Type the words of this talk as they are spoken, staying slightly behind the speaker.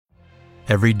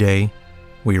Every day,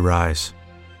 we rise,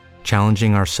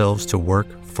 challenging ourselves to work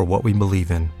for what we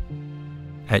believe in.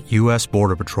 At U.S.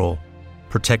 Border Patrol,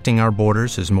 protecting our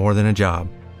borders is more than a job.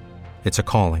 It's a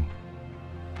calling.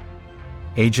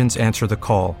 Agents answer the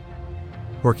call,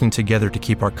 working together to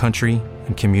keep our country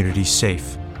and communities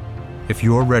safe. If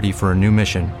you're ready for a new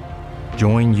mission,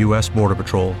 join U.S. Border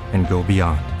Patrol and go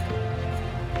beyond.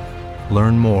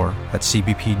 Learn more at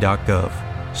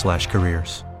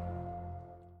cbp.gov/careers.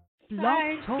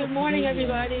 Hi, good morning,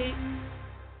 everybody.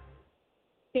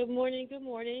 Good morning.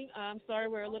 I'm sorry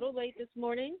we're a little late this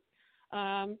morning.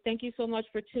 Thank you so much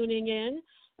for tuning in.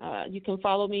 You can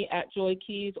follow me at Joy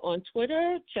Keys on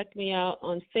Twitter. Check me out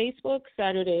on Facebook,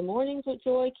 Saturday Mornings with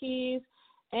Joy Keys,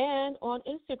 and on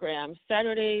Instagram,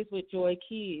 Saturdays with Joy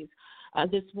Keys.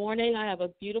 This morning I have a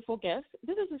beautiful guest.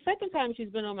 This is the second time she's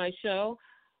been on my show.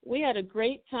 We had a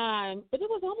great time, but it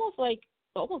was almost 8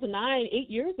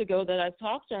 years ago that I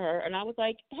talked to her, and I was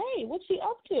like, hey, what's she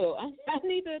up to? I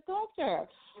need to talk to her.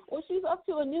 Well, she's up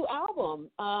to a new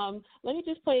album. Let me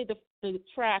just play the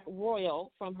track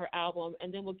Royal from her album,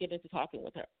 and then we'll get into talking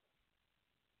with her.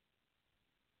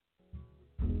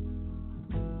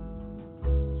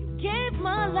 You gave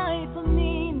my life a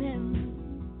meaning.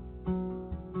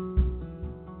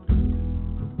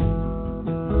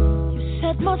 You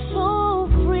set my soul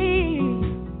free.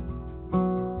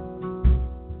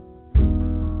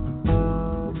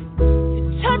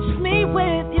 Touch me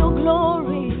with your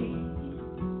glory.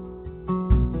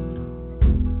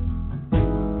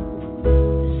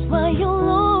 That's why you'll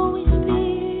always be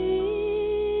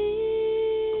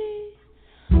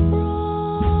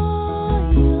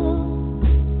royal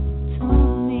to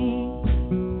me.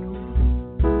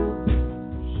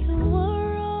 You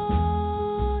were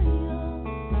royal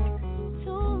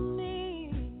to me.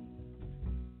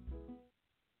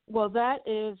 Well, that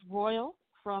is Royal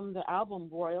from the album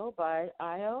Royal by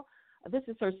Ayo. This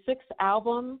is her 6th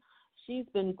album. She's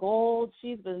been gold.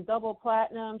 She's been double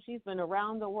platinum. She's been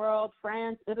around the world,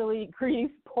 France, Italy,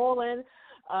 Greece, Poland.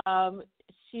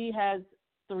 She has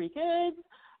 3 kids.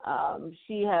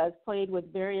 She has played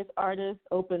with various artists,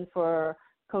 opened for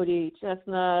Cody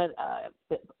Chestnut,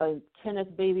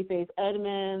 Kenneth, Babyface,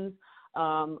 Edmonds.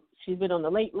 She's been on the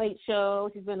Late Late Show.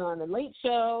 She's been on the Late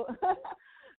Show.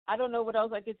 I don't know what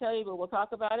else I could tell you, but we'll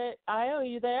talk about it. Ayo, are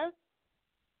you there?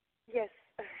 Yes.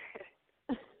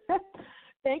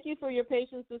 Thank you for your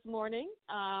patience this morning.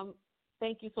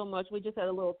 Thank you so much. We just had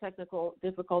a little technical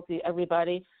difficulty,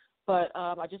 everybody. But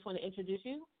I just want to introduce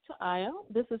you to Ayo.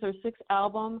 This is her 6th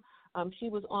album. She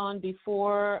was on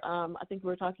before, I think we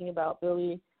were talking about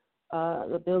the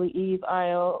Billie-Eve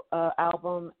Ayo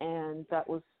album, and that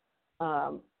was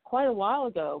quite a while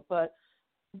ago. But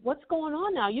what's going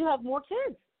on now? You have more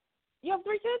kids. You have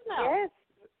 3 kids now. Yes.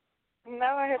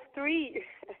 Now I have 3.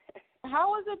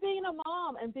 How is it being a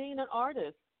mom and being an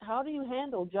artist? How do you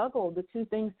juggle the 2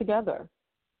 things together?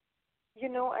 You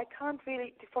know, I can't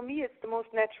really, for me it's the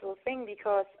most natural thing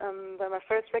because when my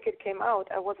first record came out,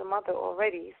 I was a mother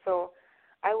already. So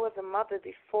I was a mother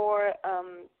before,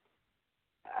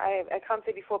 I can't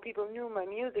say before people knew my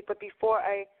music, but before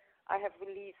I have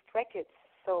released records.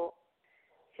 So,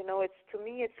 you know, to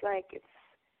me it's like, it's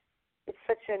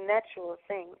such a natural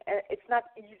thing. It's not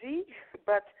easy,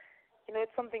 but you know,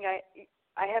 it's something I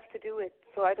have to do it,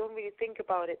 so I don't really think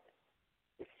about it.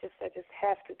 It's just I just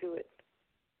have to do it.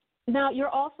 Now, you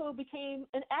also became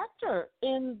an actor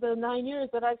in the 9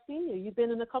 years that I've seen you. You've been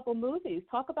in a couple movies.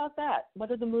 Talk about that. What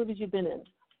are the movies you've been in?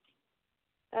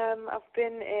 I've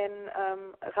been in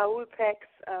Raoul Peck's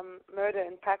Murder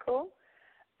in Paco,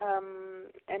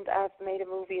 and I've made a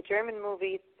German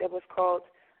movie that was called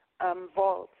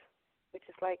Vault, which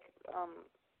is like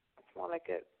it's more like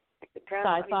a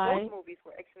drama. Sci-fi. I mean, both movies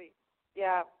were actually,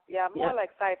 more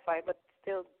like sci-fi, but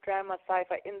still drama,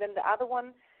 sci-fi. And then the other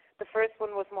one, the first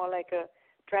one was more like a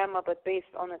drama, but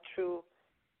based on a true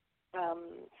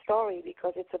story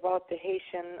because it's about the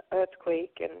Haitian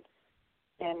earthquake and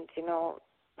you know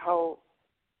how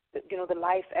the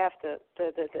life after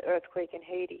the earthquake in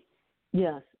Haiti.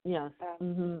 Yes. Yeah,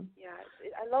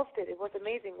 I loved it. It was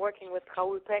amazing working with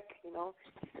Raoul Peck. You know,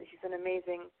 he's an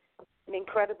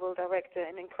incredible director,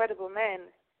 an incredible man.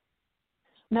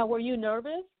 Now, were you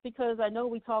nervous? Because I know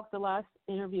we talked the last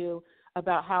interview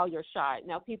about how you're shy.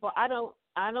 Now, people, I don't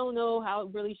know how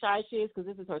really shy she is because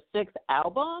this is her 6th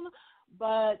album,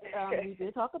 but we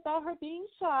did talk about her being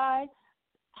shy.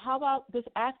 How about this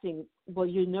acting? Were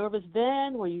you nervous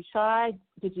then? Were you shy?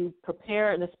 Did you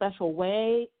prepare in a special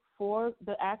way for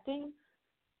the acting?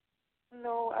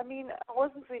 No, I mean, I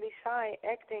wasn't really shy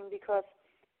acting because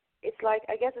it's like,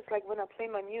 I guess it's like when I play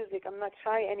my music, I'm not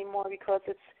shy anymore because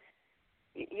it's,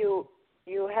 you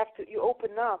you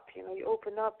open up, you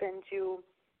open up and you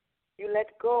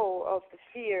let go of the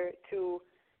fear to,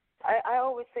 I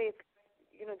always say, it's,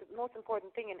 the most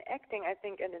important thing in acting, I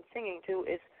think, and in singing too,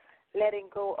 is letting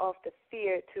go of the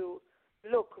fear to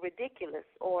look ridiculous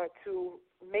or to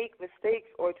make mistakes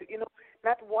or to,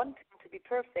 not wanting to be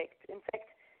perfect. In fact,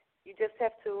 you just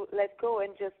have to let go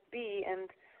and just be, and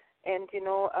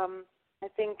I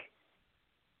think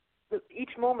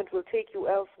each moment will take you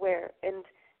elsewhere, and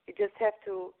you just have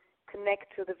to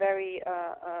connect to the very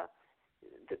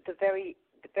the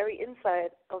very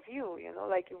inside of you.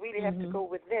 Like you really have to go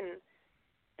within.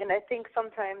 And I think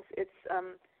sometimes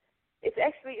it's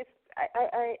actually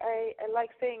I like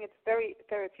saying it's very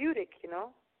therapeutic.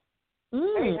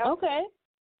 Okay.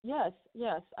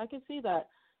 Yes, I can see that.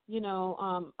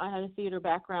 I had a theater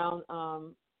background,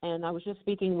 and I was just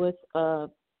speaking with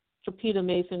Trapita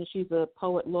Mason. She's a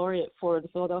poet laureate for the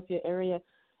Philadelphia area,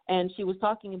 and she was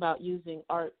talking about using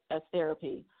art as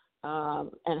therapy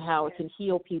and how it can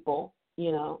heal people.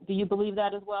 Do you believe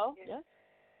that as well? Yes.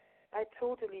 I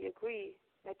totally agree.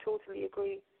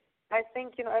 I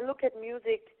think, I look at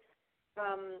music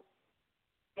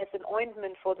as an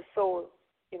ointment for the soul.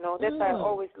 That's how I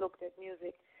always looked at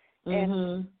music.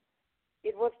 And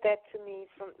it was that to me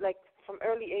from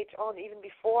early age on, even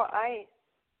before I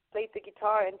played the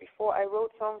guitar and before I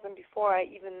wrote songs and before I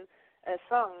even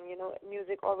sung,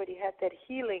 music already had that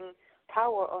healing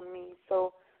power on me.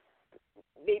 So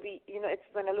maybe, it's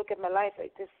when I look at my life,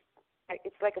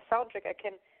 it's like a soundtrack.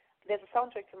 There's a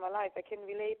soundtrack to my life. I can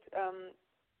relate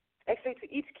actually to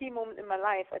each key moment in my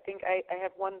life. I think I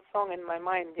have one song in my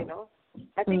mind,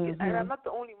 I think I'm not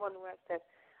the only one who has that.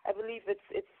 I believe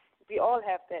it's we all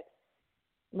have that.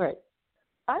 Right.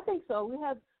 I think so. We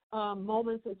have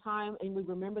moments in time, and we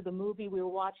remember the movie we were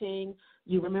watching.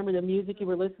 You remember the music you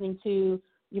were listening to.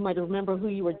 You might remember who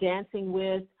you were dancing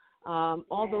with.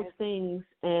 All those things,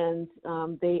 and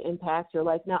they impact your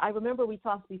life. Now, I remember we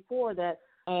talked before that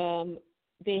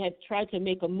they had tried to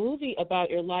make a movie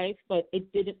about your life, but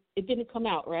it didn't come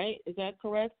out, right? Is that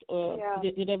correct? Or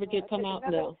did it ever come out?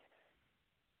 No.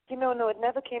 No, it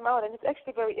never came out, and it's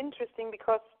actually very interesting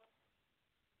because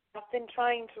I've been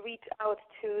trying to reach out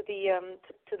to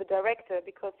the director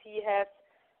because he has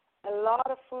a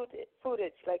lot of footage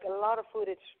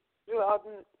throughout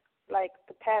like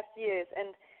the past years,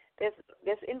 and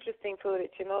there's interesting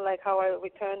footage, like how I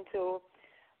returned to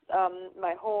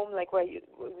my home, like where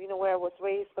where I was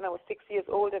raised when I was 6 years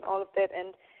old and all of that,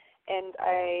 and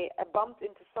I bumped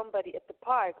into somebody at the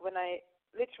park when I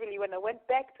went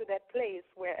back to that place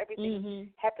where everything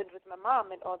happened with my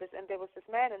mom and all this, and there was this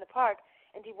man in the park,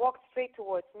 and he walked straight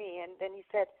towards me, and then he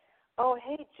said, "Oh,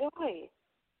 hey, Joy,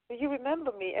 do you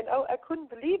remember me?" And I couldn't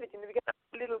believe it, because I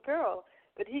was a little girl,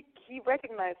 but he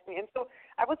recognized me. And so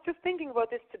I was just thinking about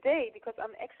this today because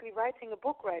I'm actually writing a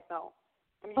book right now.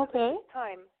 I'm using this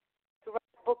time to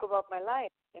write a book about my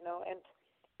life, and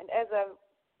as I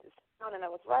sat down and I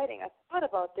was writing, I thought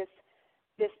about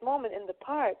this moment in the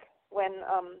park when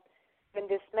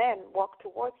this man walked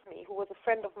towards me, who was a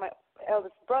friend of my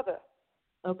eldest brother.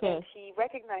 Okay. And he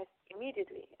recognized me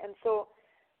immediately, and so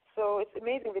it's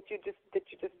amazing that you're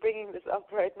just bringing this up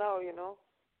right now.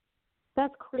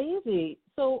 That's crazy.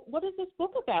 So, what is this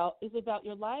book about? Is it about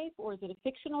your life, or is it a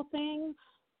fictional thing?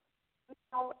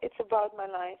 No, it's about my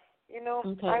life.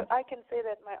 Okay. I can say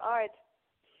that my art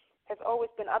has always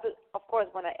been other. Of course,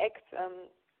 when I act,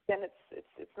 then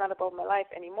it's not about my life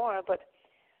anymore. But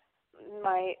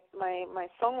my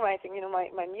songwriting,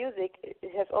 my music,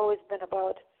 it has always been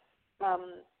about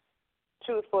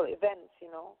truthful events.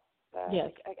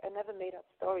 Yes. I never made up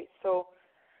stories. So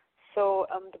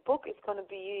the book is going to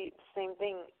be the same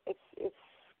thing.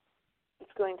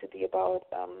 It's going to be about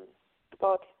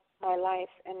my life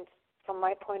and from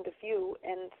my point of view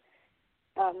and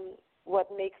what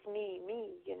makes me,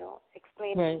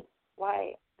 explaining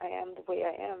why I am the way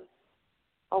I am,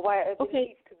 or why I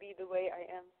believe to be the way I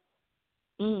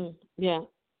am. Yeah.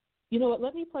 You know what?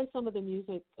 Let me play some of the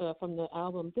music from the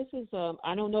album. This is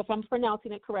I don't know if I'm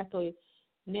pronouncing it correctly.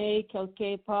 Ne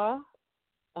quelque part.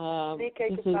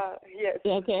 Yes.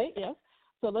 Okay, yes.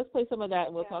 So let's play some of that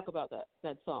and we'll talk about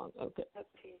that song. Okay.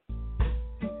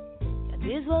 Il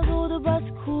y a des oiseaux de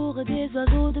basse-cour et des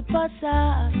oiseaux de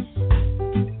passage.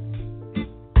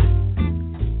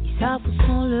 Ils savent où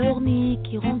sont leurs nids,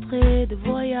 qui rentraient de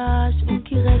voyage ou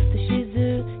qui restent chez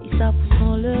eux. Ils savent où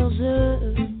sont leurs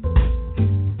œufs.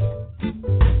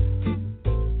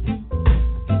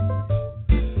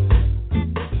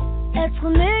 Être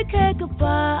né quelque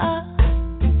part,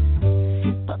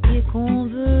 c'est papier qu'on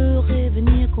veut,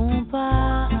 revenir qu'on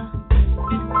part.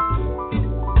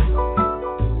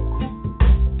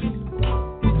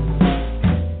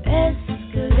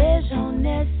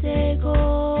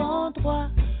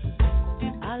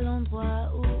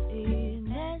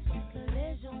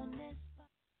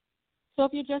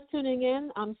 if you're just tuning in,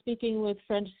 I'm speaking with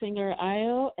French singer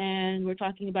Ayo, and we're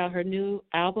talking about her new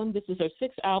album. This is her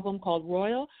 6th album called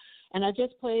Royal, and I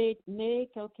just played Ne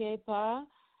Quelque Pas,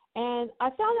 and I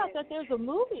found out that there's a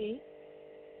movie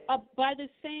by the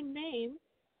same name,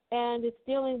 and it's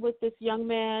dealing with this young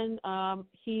man.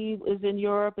 He was in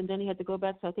Europe, and then he had to go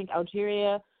back to, I think,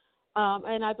 Algeria,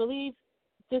 and I believe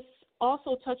this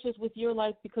also touches with your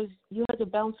life because you had to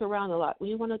bounce around a lot. Will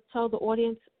you want to tell the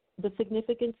audience the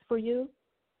significance for you?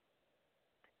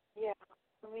 Yeah,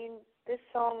 I mean, this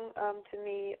song to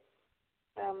me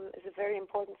is a very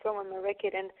important song on my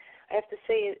record, and I have to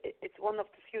say it's one of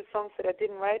the few songs that I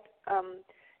didn't write.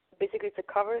 Basically, it's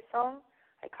a cover song.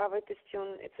 I covered this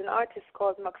tune. It's an artist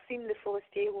called Maxime Le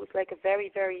Forestier, who's like a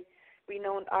very, very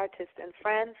renowned artist in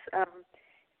France,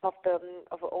 of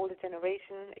an older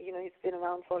generation. You know, he's been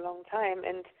around for a long time,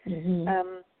 and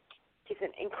he's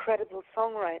an incredible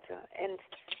songwriter. And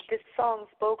this song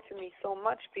spoke to me so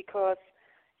much because,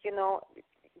 you know,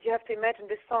 you have to imagine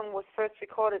this song was first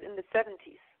recorded in the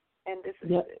 70s, and this is,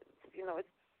 you know,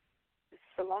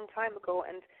 it's a long time ago,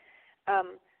 and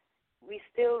we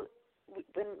still.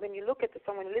 When you look at the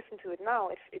song, when you listen to it now,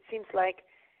 it seems like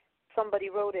somebody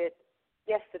wrote it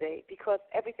yesterday because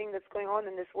everything that's going on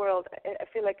in this world, I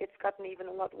feel like it's gotten even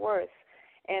a lot worse.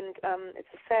 And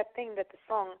it's a sad thing that the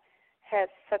song has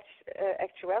such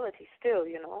actuality still,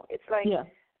 you know. It's like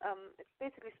it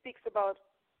basically speaks about,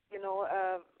 you know,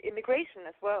 immigration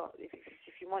as well, if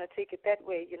you want to take it that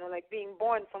way, you know, like being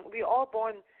born from, we're all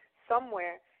born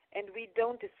somewhere, and we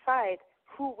don't decide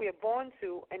who we're born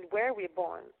to and where we're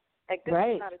born. Like, this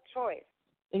is not a choice.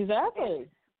 Exactly.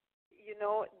 And, you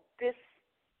know, this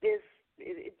is,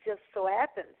 it just so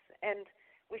happens. And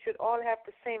we should all have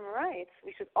the same rights.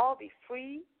 We should all be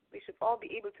free. We should all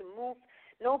be able to move.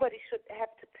 Nobody should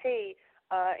have to pay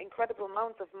incredible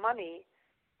amounts of money,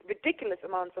 ridiculous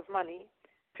amounts of money,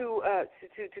 to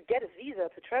get a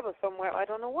visa to travel somewhere. I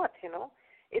don't know what, you know.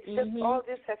 It's just all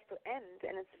this has to end,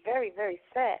 and it's very, very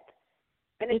sad.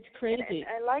 And it's crazy. And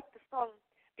I like the song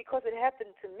because it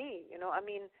happened to me, you know. I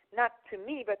mean, not to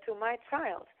me, but to my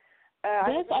child.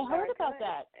 Yes, I heard about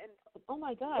that. And, oh,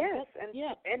 my God. Yes,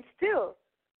 and still,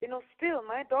 you know,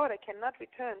 my daughter cannot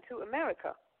return to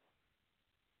America.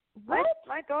 What?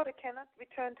 My daughter cannot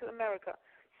return to America.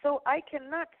 So I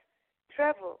cannot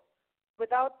travel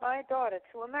without my daughter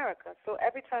to America. So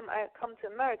every time I come to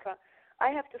America,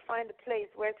 I have to find a place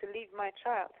where to leave my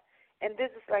child. And this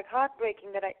is like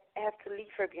heartbreaking that I have to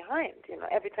leave her behind, you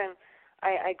know, every time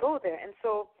I go there. And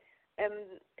so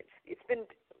it's been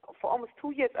for almost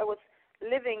 2 years I was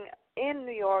living in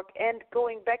New York and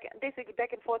going basically back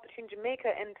and forth between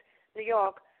Jamaica and New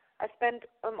York. I spent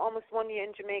almost 1 year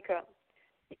in Jamaica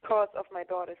because of my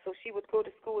daughter. So she would go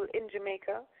to school in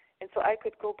Jamaica, and so I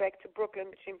could go back to Brooklyn,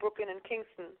 between Brooklyn and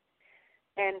Kingston.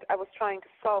 And I was trying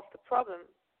to solve the problem,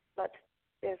 but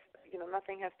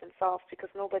nothing has been solved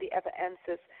because nobody ever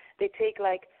answers. They take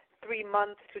like 3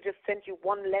 months to just send you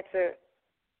one letter.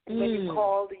 And when you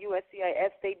call the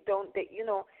USCIS, I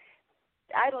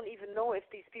don't even know if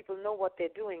these people know what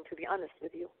they're doing, to be honest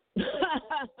with you.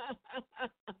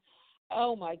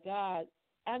 Oh, my God.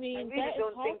 I mean, really that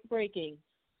is heartbreaking.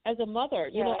 As a mother,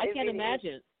 I can't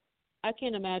imagine. I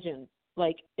can't imagine,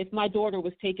 like, if my daughter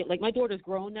was taken, like, my daughter's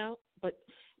grown now, but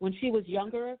when she was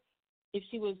younger, if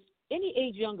she was any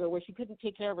age younger where she couldn't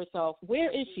take care of herself,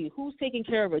 where is she? Who's taking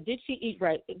care of her? Did she eat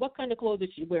right? What kind of clothes is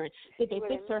she wearing? Did they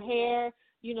fix her hair?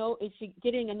 Is she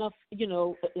getting enough,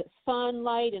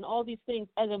 sunlight and all these things?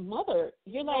 As a mother,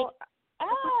 you're like,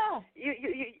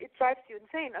 it drives you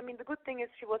insane. I mean, the good thing is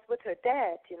she was with her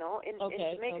dad, in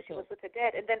Jamaica. She was with her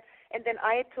dad, and then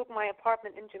I took my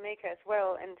apartment in Jamaica as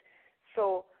well, and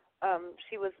so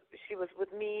she was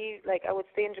with me. Like, I would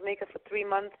stay in Jamaica for 3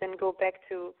 months, then go back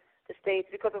to the States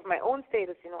because of my own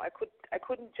status. I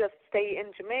couldn't just stay in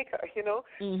Jamaica.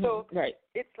 So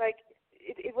it's like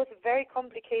it was a very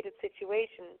complicated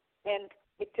situation, and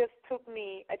it just took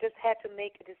me. I just had to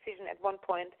make a decision at one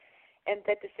point. And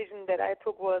that decision that I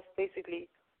took was basically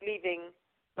leaving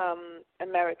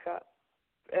America,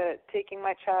 taking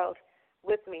my child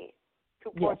with me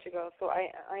to Portugal. So I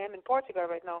am in Portugal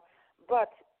right now, but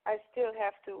I still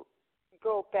have to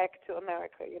go back to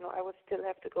America. I would still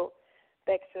have to go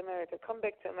back to America, come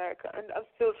back to America, and I'm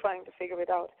still trying to figure it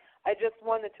out. I just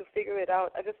wanted to figure it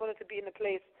out. I just wanted to be in a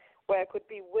place where I could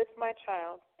be with my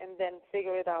child and then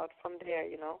figure it out from there,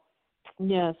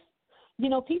 Yes.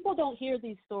 People don't hear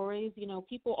these stories.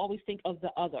 People always think of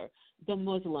the other, the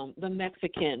Muslim, the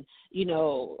Mexican,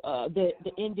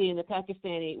 the Indian, the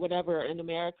Pakistani, whatever in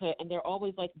America, and they're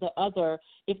always like the other.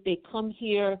 If they come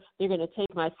here, they're going to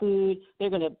take my food. They're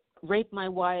going to rape my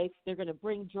wife. They're going to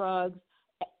bring drugs.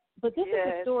 But this is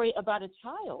a story about a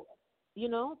child. You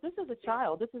know, this is a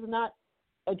child. This is not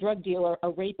a drug dealer, a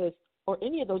rapist, or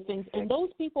any of those things. And those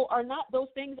people are not those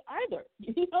things either.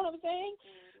 You know what I'm saying?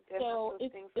 So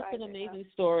it's an amazing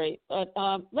story. But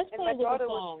let's play a little song. My daughter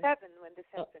was 7 when this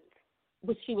happened.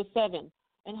 But she was 7.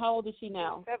 And how old is she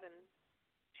now? 7.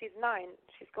 She's 9.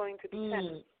 She's going to be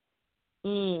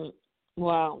 10.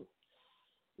 Wow.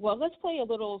 Well, let's play a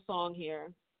little song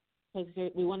here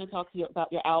because we want to talk to you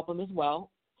about your album as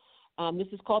well. This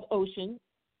is called Ocean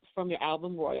from your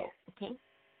album Royal. Okay.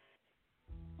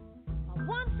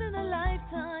 Once in a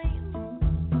lifetime,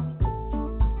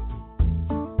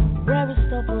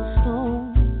 rarest of all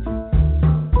stones,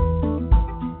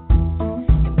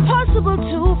 impossible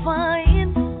to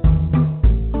find,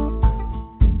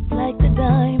 like the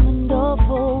diamond of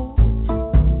hope,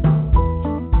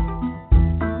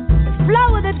 a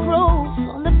flower that grows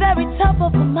on the very top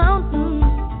of a mountain.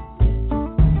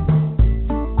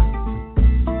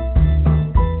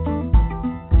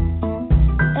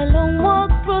 A long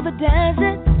walk through the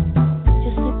desert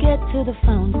just to get to the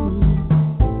fountain.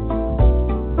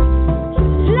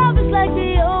 Love is like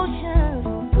the ocean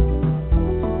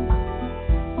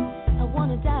I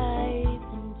want to dive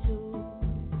into.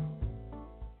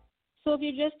 So if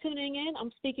you're just tuning in,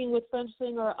 I'm speaking with French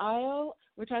singer Ayo.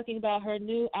 We're talking about her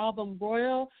new album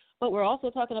Royal, but we're also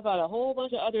talking about a whole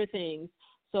bunch of other things.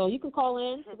 So you can call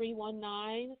in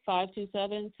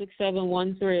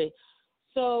 319-527-6713.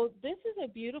 So this is a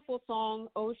beautiful song,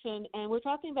 Ocean, and we're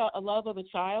talking about a love of a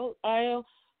child, Ayo.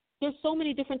 There's so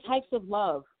many different types of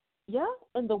love,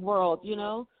 in the world, you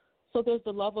know. So there's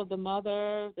the love of the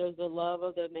mother, there's the love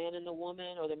of the man and the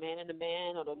woman, or the man and the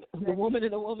man, or the woman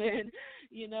and the woman,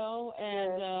 you know.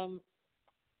 And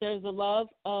there's the love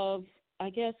of, I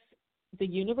guess, the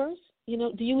universe. You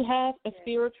know, do you have a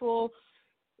spiritual?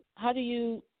 How do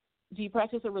you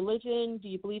practice a religion? Do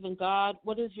you believe in God?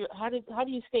 What is your how do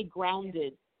you stay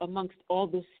grounded amongst all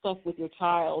this stuff with your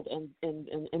child and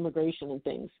immigration and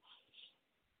things?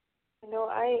 You know,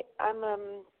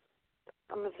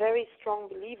 I'm a very strong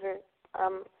believer.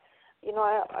 You know,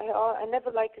 I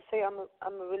never like to say I'm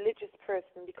a religious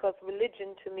person, because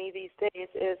religion to me these days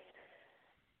is,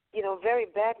 you know, very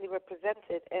badly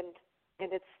represented, and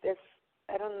it's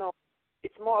I don't know,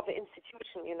 it's more of an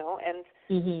institution, you know, and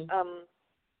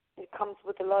it comes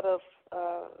with a lot of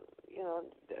you know,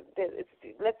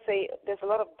 let's say there's a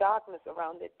lot of darkness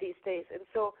around it these days, and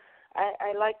so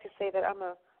I like to say that I'm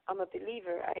a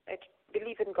believer. I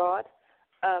believe in God.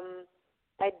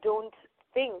 I don't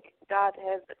think God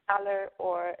has a color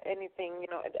or anything, you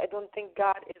know. I don't think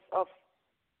God is of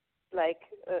like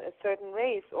a certain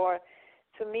race, or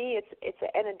to me it's an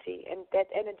energy, and that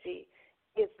energy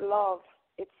is love.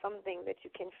 It's something that you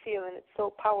can feel, and it's so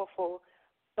powerful,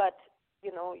 but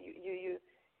you know, you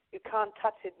can't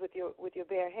touch it with your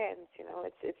bare hands, you know.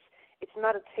 It's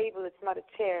not a table, it's not a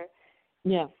chair.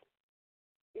 Yeah.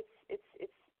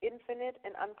 It's infinite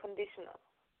and unconditional.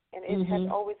 And it has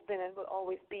always been and will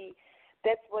always be.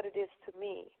 That's what it is to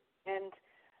me. And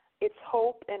it's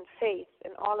hope and faith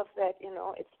and all of that, you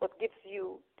know. It's what gives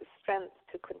you the strength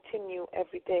to continue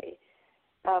every day.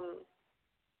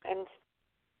 And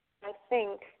I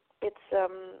think it's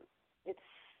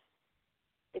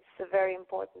a very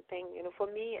important thing, you know. For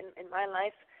me, in my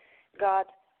life, God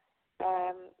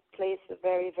plays a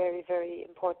very, very, very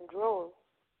important role,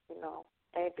 you know.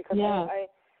 Because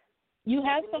you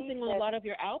have something on a lot of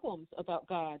your albums about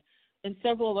God. In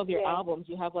several of your albums,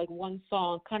 you have like one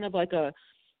song, kind of like an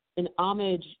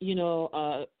homage, you know,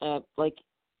 like,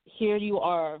 here you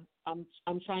are. I'm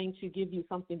trying to give you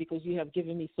something because you have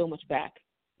given me so much back.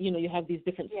 You know, you have these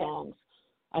different songs,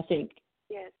 I think.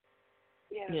 Yes.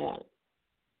 Yeah.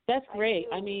 That's great.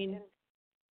 I mean,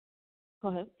 go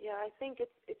ahead. Yeah, I think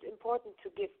it's important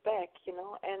to give back, you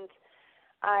know, and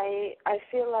I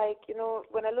feel like, you know,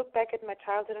 when I look back at my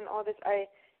childhood and all this,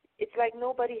 it's like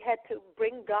nobody had to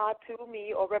bring God to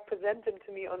me or represent him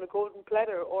to me on a golden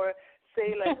platter or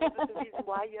say, like, this is the reason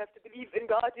why you have to believe in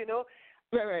God, you know.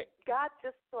 Right. God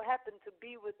just so happened to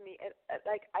be with me. And,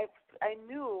 like, I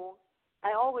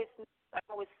always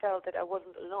felt that I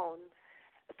wasn't alone.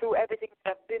 Through everything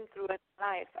that I've been through in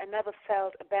life, I never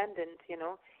felt abandoned, you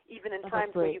know, even in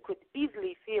times where you could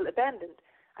easily feel abandoned.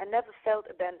 I never felt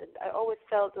abandoned. I always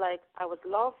felt like I was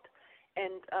loved,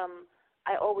 and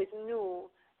I always knew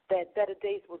that better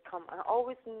days would come. I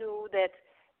always knew that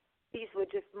these were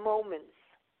just moments,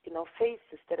 you know,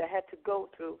 phases that I had to go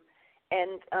through,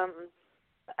 and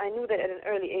I knew that at an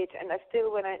early age. And I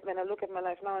still, when I look at my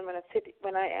life now, and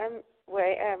when I am where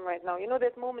I am right now, you know,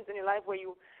 there's moments in your life where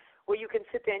you can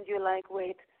sit there and you're like,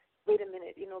 wait, wait a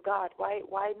minute, God,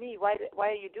 why me? Why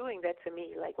are you doing that to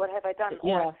me? Like, what have I done?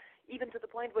 Yeah. Or even to the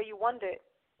point where you wonder,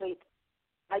 wait,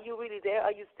 are you really there?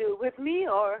 Are you still with me?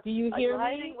 Or do you hear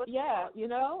me? Yeah,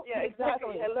 Yeah,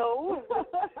 exactly. Hello?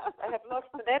 I have lost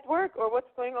the network, or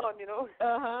what's going on,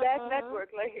 Bad network.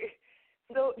 Like,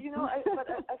 so,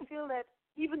 I feel that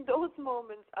even those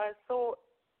moments are so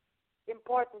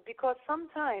important, because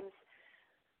sometimes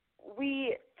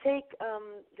we take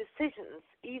decisions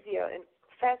easier and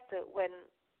faster when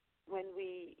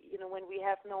we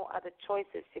have no other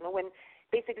choices,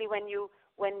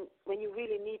 when you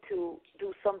really need to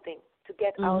do something to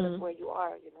get out of where you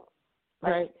are,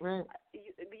 Right.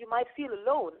 You might feel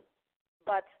alone,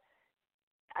 but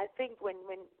I think when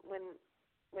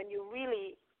you're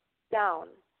really down,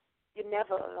 you're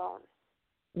never alone.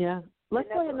 Yeah. Let's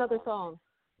play another song.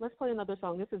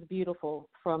 This is Beautiful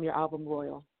from your album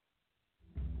Royal.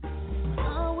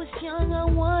 I was young, I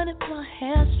wanted my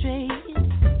hair straight.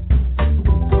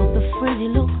 Thought the frizzy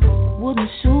look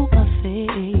wouldn't suit my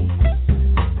face.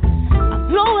 I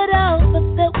blew it out, but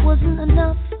that wasn't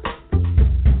enough.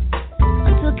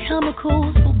 Until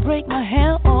chemicals will break my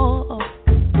hair off.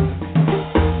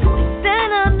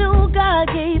 Then I knew God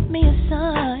gave me a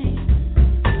sign.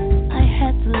 I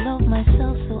had to love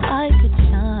myself so I could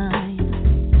shine.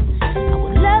 I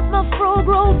would let my fro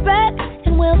grow back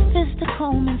and wear fist a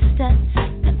comb instead,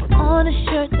 and put on a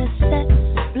shirt that says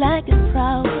black and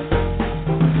proud.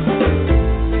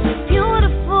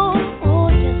 Beautiful, oh,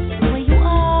 just the way you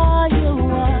are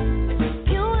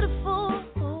beautiful.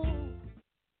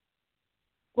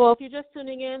 Well, if you're just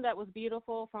tuning in, that was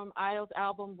Beautiful from Ayo's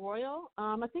album Royal.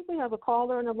 I think we have a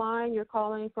caller in the line. You're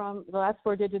calling from the last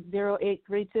four digits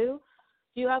 0832.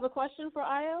 Do you have a question for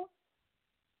Ayo?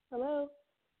 Hello?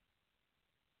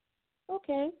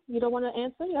 Okay. You don't want to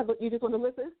answer? You just want to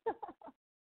listen?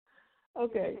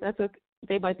 Okay.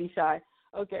 They might be shy.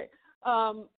 Okay.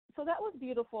 So that was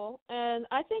beautiful. And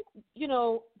I think,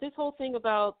 this whole thing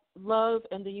about love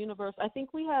and the universe, I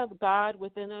think we have God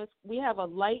within us. We have a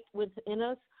light within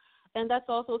us. And that's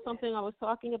also something I was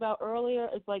talking about earlier.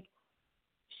 It's like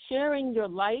sharing your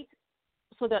light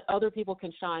so that other people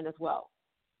can shine as well.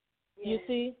 Yes. You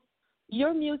see?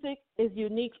 Your music is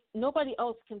unique. Nobody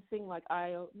else can sing like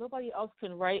Ayo. Nobody else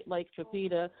can write like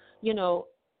Trapita.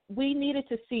 We needed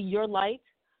to see your light,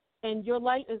 and your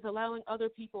light is allowing other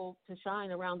people to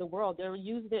shine around the world. They're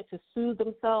using it to soothe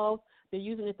themselves. They're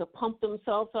using it to pump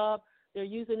themselves up. They're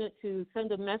using it to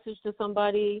send a message to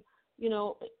somebody.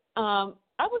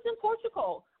 I was in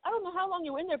Portugal. I don't know how long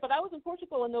you were in there, but I was in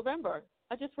Portugal in November.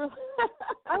 I just realized.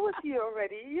 I was here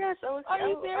already. Yes, I was. Are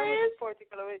you serious? I was in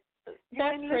Portugal already.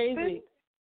 That's crazy.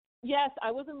 Yes,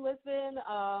 I was in Lisbon.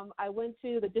 I went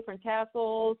to the different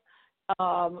castles.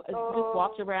 Just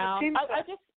walked around.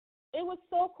 It was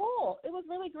so cool. It was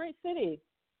really great city.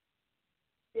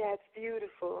 Yeah, it's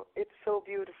beautiful. It's so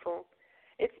beautiful.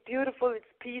 It's beautiful.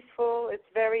 It's peaceful. It's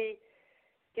very,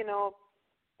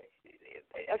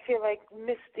 I feel like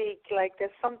mystic. Like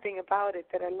there's something about it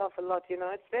that I love a lot.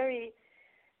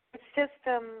 It's just,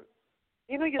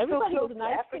 you're everybody so close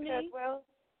nice to Africa as well.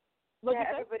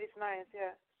 Everybody's nice.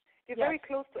 Yeah. You're very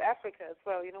close to Africa as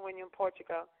well, when you're in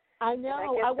Portugal. I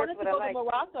know. I wanted to go to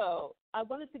Morocco. I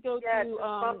wanted to go to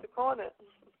around the corner.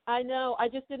 I know. I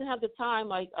just didn't have the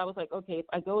time. I was like, okay, if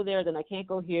I go there, then I can't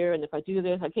go here, and if I do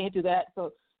this, I can't do that.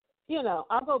 So,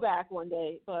 I'll go back one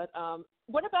day. But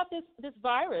what about this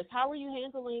virus? How are you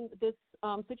handling this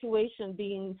situation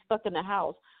being stuck in the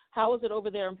house? How is it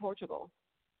over there in Portugal?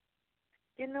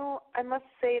 I must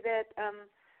say that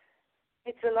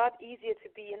it's a lot easier to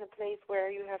be in a place where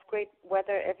you have great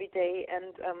weather every day,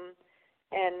 and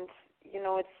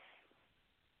it's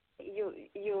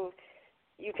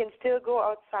you can still go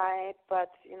outside,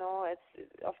 but it's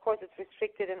of course it's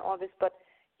restricted and all this, but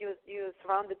you're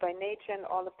surrounded by nature and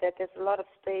all of that. There's a lot of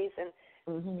space, and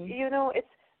it's.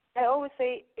 I always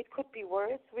say it could be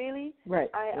worse, really. Right.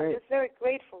 I'm just very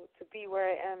grateful to be where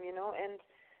I am, and.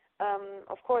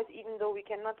 Of course, even though we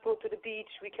cannot go to the beach,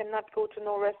 we cannot go to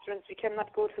no restaurants, we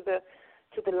cannot go to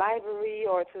the library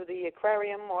or to the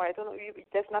aquarium, or I don't know.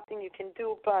 There's nothing you can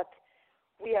do, but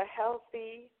we are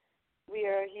healthy. We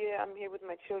are here. I'm here with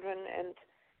my children, and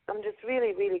I'm just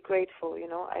really, really grateful.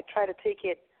 I try to take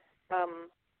it,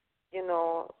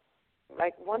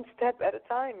 like one step at a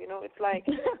time. It's like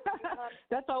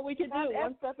that's all we can do.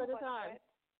 One step at a time. Right?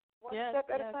 One step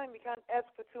at a time. We can't ask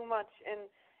for too much, and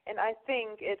I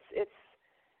think it's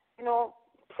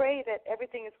pray that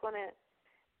everything is going to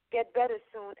get better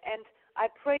soon. And I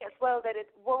pray as well that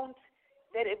it won't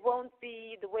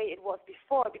be the way it was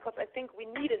before, because I think we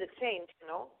needed a change,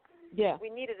 Yeah. We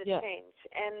needed a change.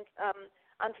 And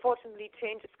unfortunately,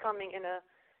 change is coming in a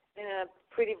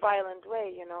pretty violent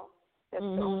way. That's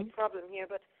the only problem here.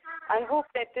 But I hope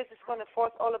that this is going to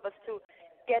force all of us to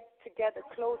get together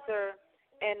closer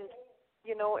and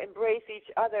embrace each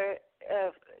other,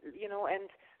 and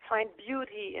find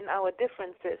beauty in our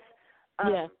differences,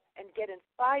 and get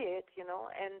inspired, and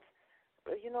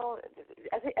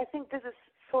I think this is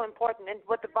so important. And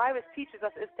what the virus teaches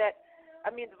us is that,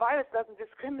 the virus doesn't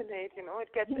discriminate,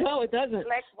 it gets no, it doesn't.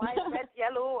 Black, white, red,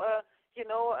 yellow,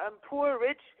 poor,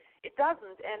 rich. It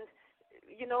doesn't. And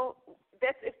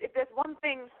that's if there's one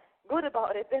thing good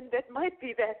about it, then that might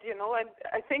be that, and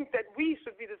I think that we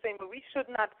should be the same, but we should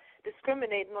not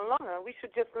discriminate no longer. We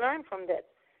should just learn from that.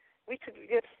 We should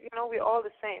just, we're all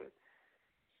the same.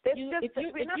 If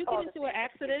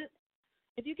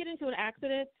you get into an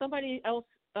accident, somebody else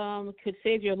could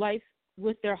save your life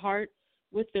with their heart,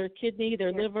 with their kidney,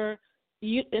 their liver.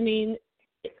 You're going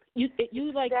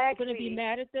to be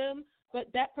mad at them,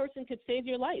 but that person could save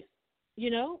your life.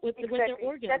 With their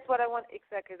organs. That's what I want.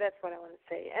 Exactly, that's what I want to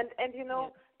say. And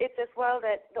it's as well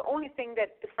that the only thing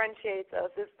that differentiates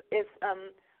us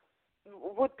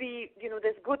would be,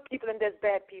 there's good people and there's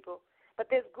bad people. But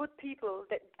there's good people.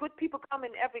 Good people come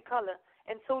in every color,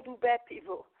 and so do bad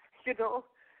people.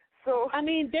 So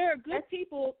there are good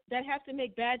people that have to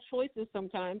make bad choices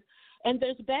sometimes, and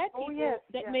there's bad people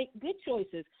that make good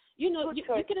choices. You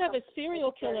could have a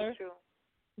serial killer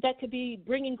that could be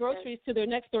bringing groceries to their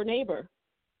next door neighbor.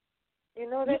 That's you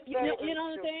know what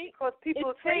I'm saying? Because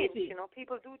people change. Crazy.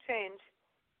 People do change.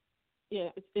 Yeah,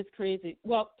 it's crazy.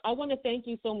 Well, I want to thank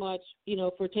you so much,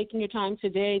 for taking your time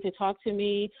today to talk to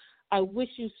me. I wish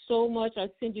you so much. I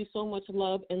send you so much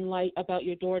love and light about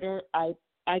your daughter.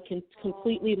 I can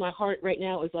completely. My heart right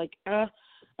now is like,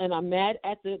 and I'm mad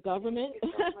at the government.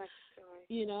 Thank you so much,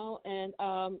 Joy.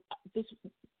 And this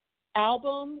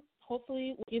album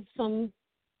hopefully will give some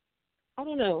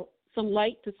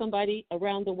light to somebody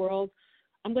around the world.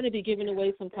 I'm going to be giving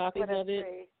away some copies of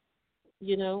it,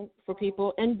 for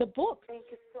people. And the book.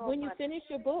 Thank you so when much. You finish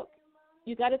your book,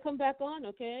 you got to come back on,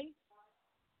 okay?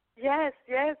 Yes,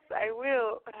 I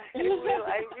will. I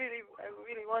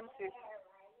really want to.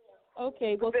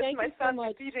 Okay, well, thank you so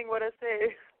much. Repeating what I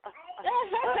say.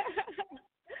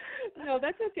 No,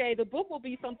 that's okay. The book will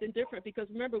be something different because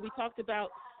remember we talked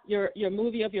about your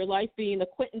movie of your life being a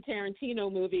Quentin Tarantino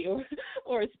movie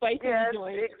or a Spike Lee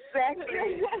joint. Yes,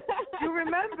 exactly. You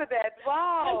remember that?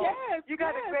 Wow. Yes. You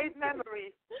got a great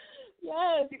memory.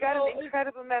 Yes. You got an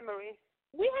incredible memory.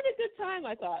 We had a good time,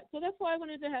 I thought. So that's why I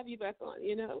wanted to have you back on,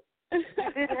 You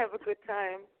did have a good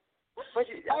time. But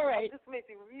all right. This makes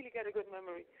you really get a good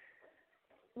memory.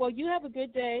 Well, you have a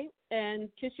good day and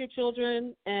kiss your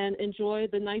children and enjoy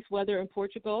the nice weather in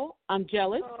Portugal. I'm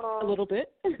jealous a little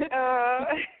bit.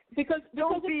 because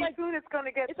don't be. Like, soon it's going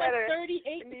to get it's better. Like 38,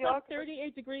 it's like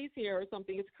 38 degrees here or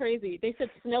something. It's crazy. They said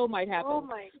snow might happen. Oh,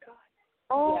 my God.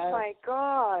 Oh, yes. my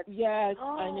God. Yes,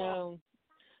 I know.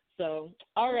 So,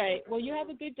 all right. Well, you have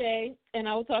a good day, and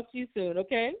I will talk to you soon,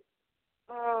 okay?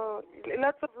 Oh,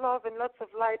 lots of love and lots of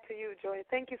light to you, Joy.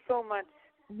 Thank you so much.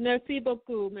 Merci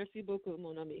beaucoup,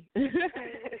 mon ami.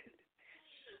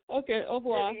 Okay, au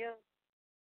revoir.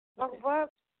 Au revoir.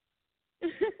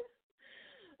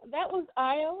 That was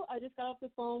Ayo. I just got off the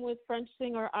phone with French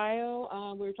singer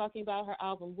Ayo. We were talking about her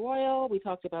album Royal. We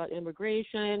talked about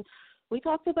immigration. We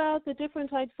talked about the different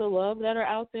types of love that are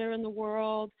out there in the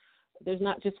world. There's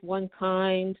not just one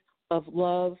kind of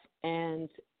love, and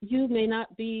you may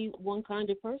not be one kind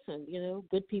of person.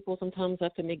 Good people sometimes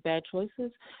have to make bad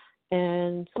choices.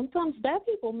 And sometimes bad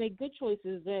people make good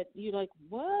choices that you're like,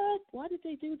 what? Why did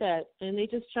they do that? And they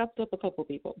just chopped up a couple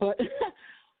people. But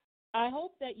I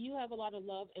hope that you have a lot of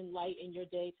love and light in your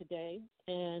day today.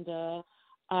 And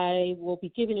I will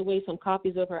be giving away some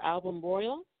copies of her album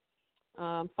Royal.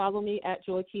 Follow me at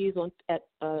Joy Keys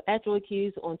at Joy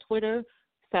Keys on Twitter.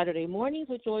 Saturday mornings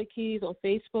with Joy Keys on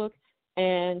Facebook,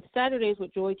 and Saturdays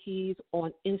with Joy Keys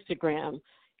on Instagram.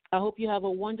 I hope you have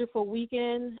a wonderful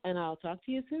weekend, and I'll talk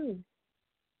to you soon.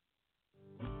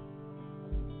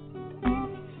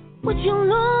 Would you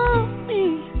love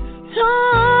me?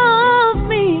 Love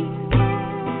me.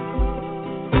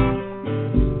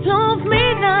 Love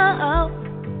me now.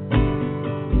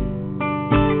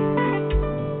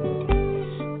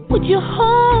 Would you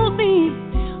hold me?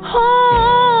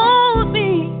 Hold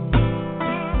me.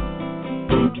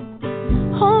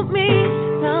 Hold me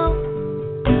now.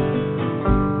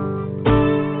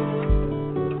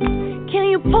 Can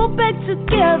you pull back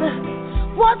together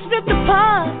what's ripped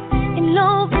apart and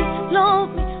love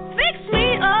me, fix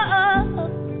me up.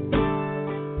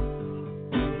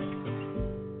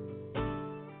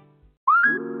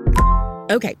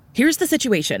 Okay, here's the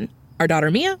situation. Our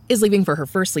daughter Mia is leaving for her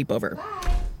first sleepover.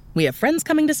 We have friends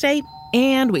coming to stay,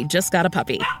 and we just got a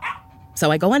puppy.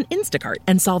 So I go on Instacart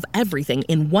and solve everything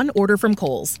in one order from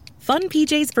Kohl's. Fun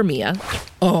PJs for Mia.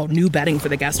 Oh, new bedding for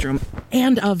the guest room.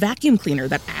 And a vacuum cleaner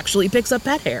that actually picks up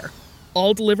pet hair.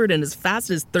 All delivered in as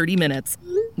fast as 30 minutes.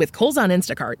 With Kohl's on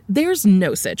Instacart, there's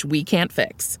no such we can't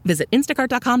fix. Visit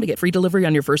instacart.com to get free delivery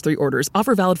on your first 3 orders.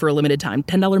 Offer valid for a limited time.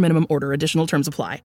 $10 minimum order. Additional terms apply.